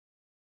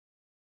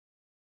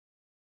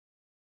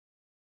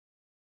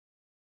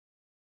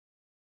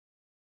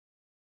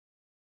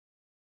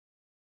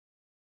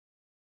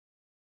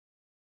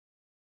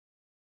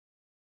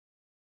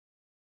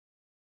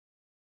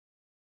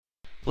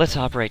Let's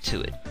hop right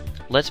to it.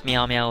 Let's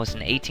Meow Meow is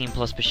an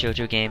 18-plus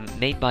bishoujo game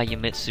made by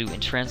Yamitsu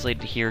and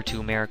translated here to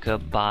America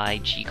by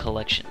G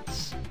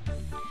Collections.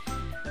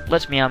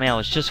 Let's Meow Meow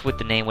is just what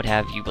the name would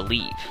have you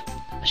believe.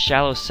 A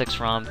shallow sex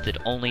romp that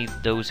only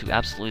those who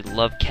absolutely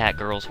love cat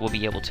girls will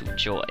be able to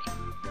enjoy.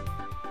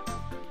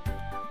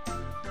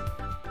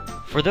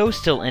 For those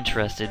still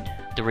interested,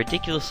 the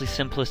ridiculously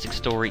simplistic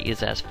story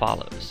is as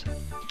follows.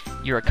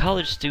 You're a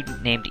college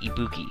student named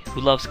Ibuki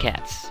who loves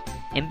cats,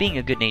 and being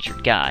a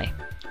good-natured guy,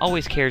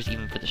 always cares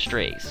even for the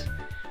strays.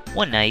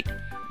 One night,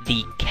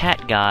 the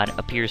cat god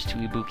appears to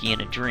Ibuki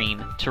in a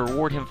dream to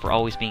reward him for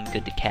always being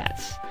good to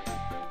cats.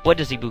 What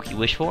does Ibuki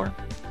wish for?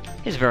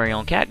 His very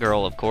own cat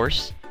girl, of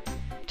course.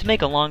 To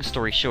make a long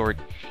story short,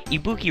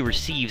 Ibuki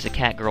receives a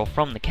cat girl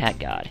from the cat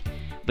god,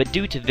 but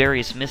due to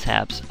various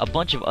mishaps, a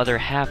bunch of other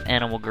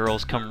half-animal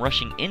girls come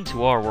rushing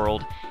into our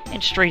world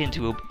and straight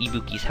into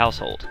Ibuki's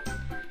household.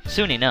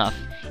 Soon enough,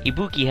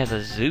 Ibuki has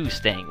a zoo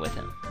staying with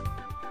him.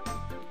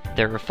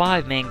 There are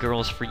 5 main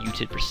girls for you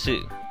to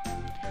pursue.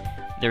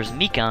 There's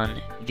Mikan,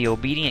 the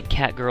obedient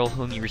cat girl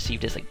whom you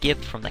received as a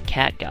gift from the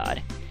cat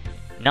god.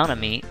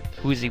 Nanami,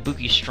 who is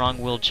Ibuki's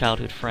strong-willed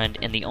childhood friend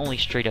and the only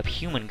straight-up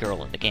human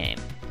girl in the game.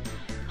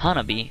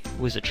 Hanabi,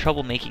 who is a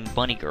troublemaking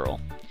bunny girl.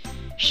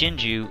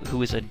 Shinju,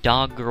 who is a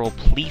dog girl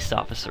police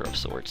officer of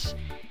sorts.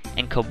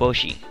 And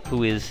Koboshi,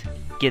 who is,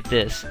 get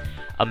this,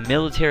 a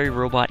military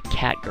robot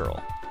cat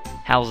girl.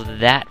 How's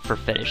that for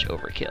fetish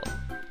overkill?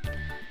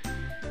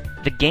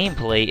 The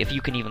gameplay, if you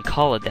can even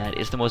call it that,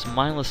 is the most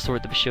mindless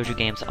sort the bishoujo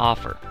games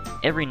offer.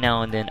 Every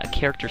now and then, a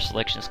character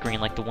selection screen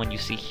like the one you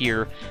see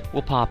here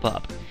will pop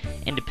up,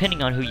 and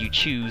depending on who you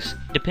choose,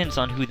 depends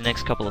on who the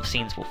next couple of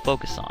scenes will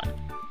focus on.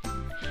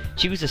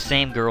 Choose the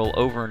same girl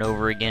over and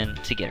over again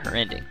to get her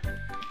ending.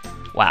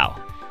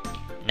 Wow.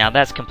 Now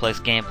that's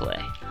complex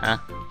gameplay, huh?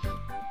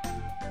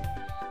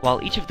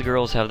 While each of the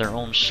girls have their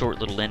own short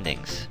little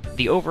endings,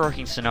 the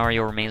overarching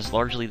scenario remains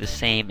largely the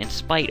same in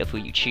spite of who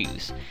you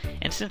choose,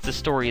 and since the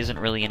story isn't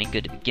really any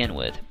good to begin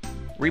with,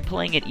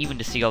 replaying it even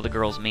to see all the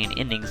girls' main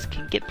endings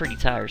can get pretty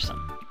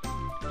tiresome.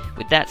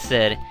 With that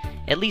said,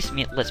 at least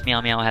Let's Meow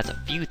Meow has a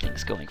few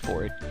things going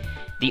for it.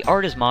 The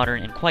art is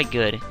modern and quite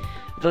good,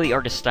 though the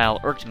artist's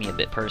style irked me a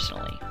bit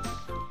personally.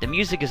 The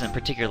music isn't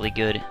particularly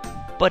good,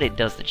 but it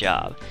does the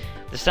job.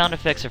 The sound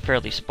effects are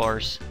fairly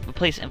sparse, but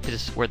place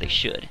emphasis where they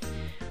should.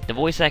 The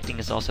voice acting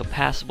is also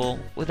passable,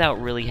 without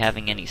really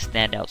having any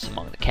standouts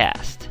among the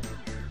cast.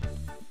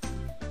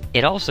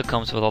 It also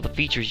comes with all the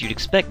features you'd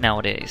expect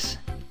nowadays.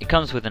 It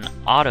comes with an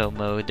auto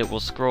mode that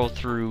will scroll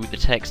through the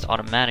text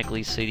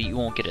automatically so that you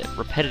won't get a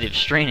repetitive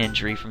strain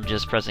injury from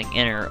just pressing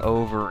enter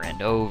over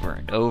and over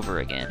and over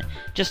again,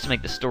 just to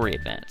make the story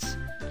advance.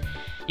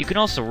 You can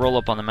also roll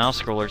up on the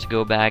mouse scroller to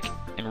go back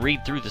and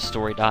read through the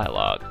story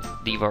dialogue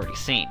that you've already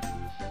seen.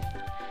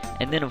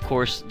 And then of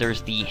course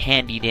there's the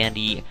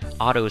handy-dandy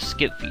auto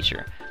skip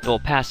feature that will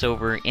pass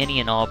over any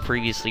and all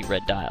previously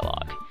read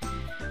dialogue.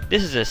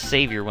 This is a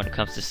savior when it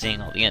comes to seeing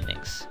all the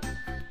endings,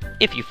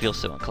 if you feel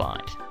so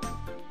inclined.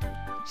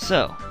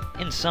 So,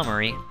 in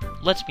summary,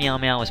 Let's Meow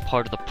Meow is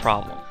part of the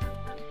problem.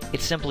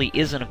 It simply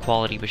isn't a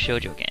quality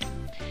bishoujo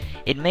game.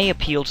 It may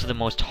appeal to the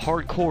most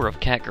hardcore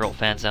of catgirl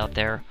fans out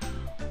there,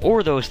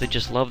 or those that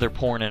just love their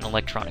porn in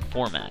electronic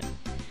format.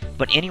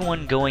 But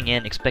anyone going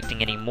in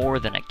expecting any more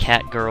than a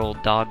cat girl,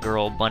 dog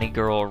girl, bunny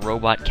girl,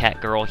 robot cat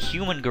girl,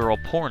 human girl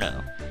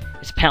porno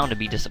is bound to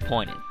be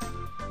disappointed.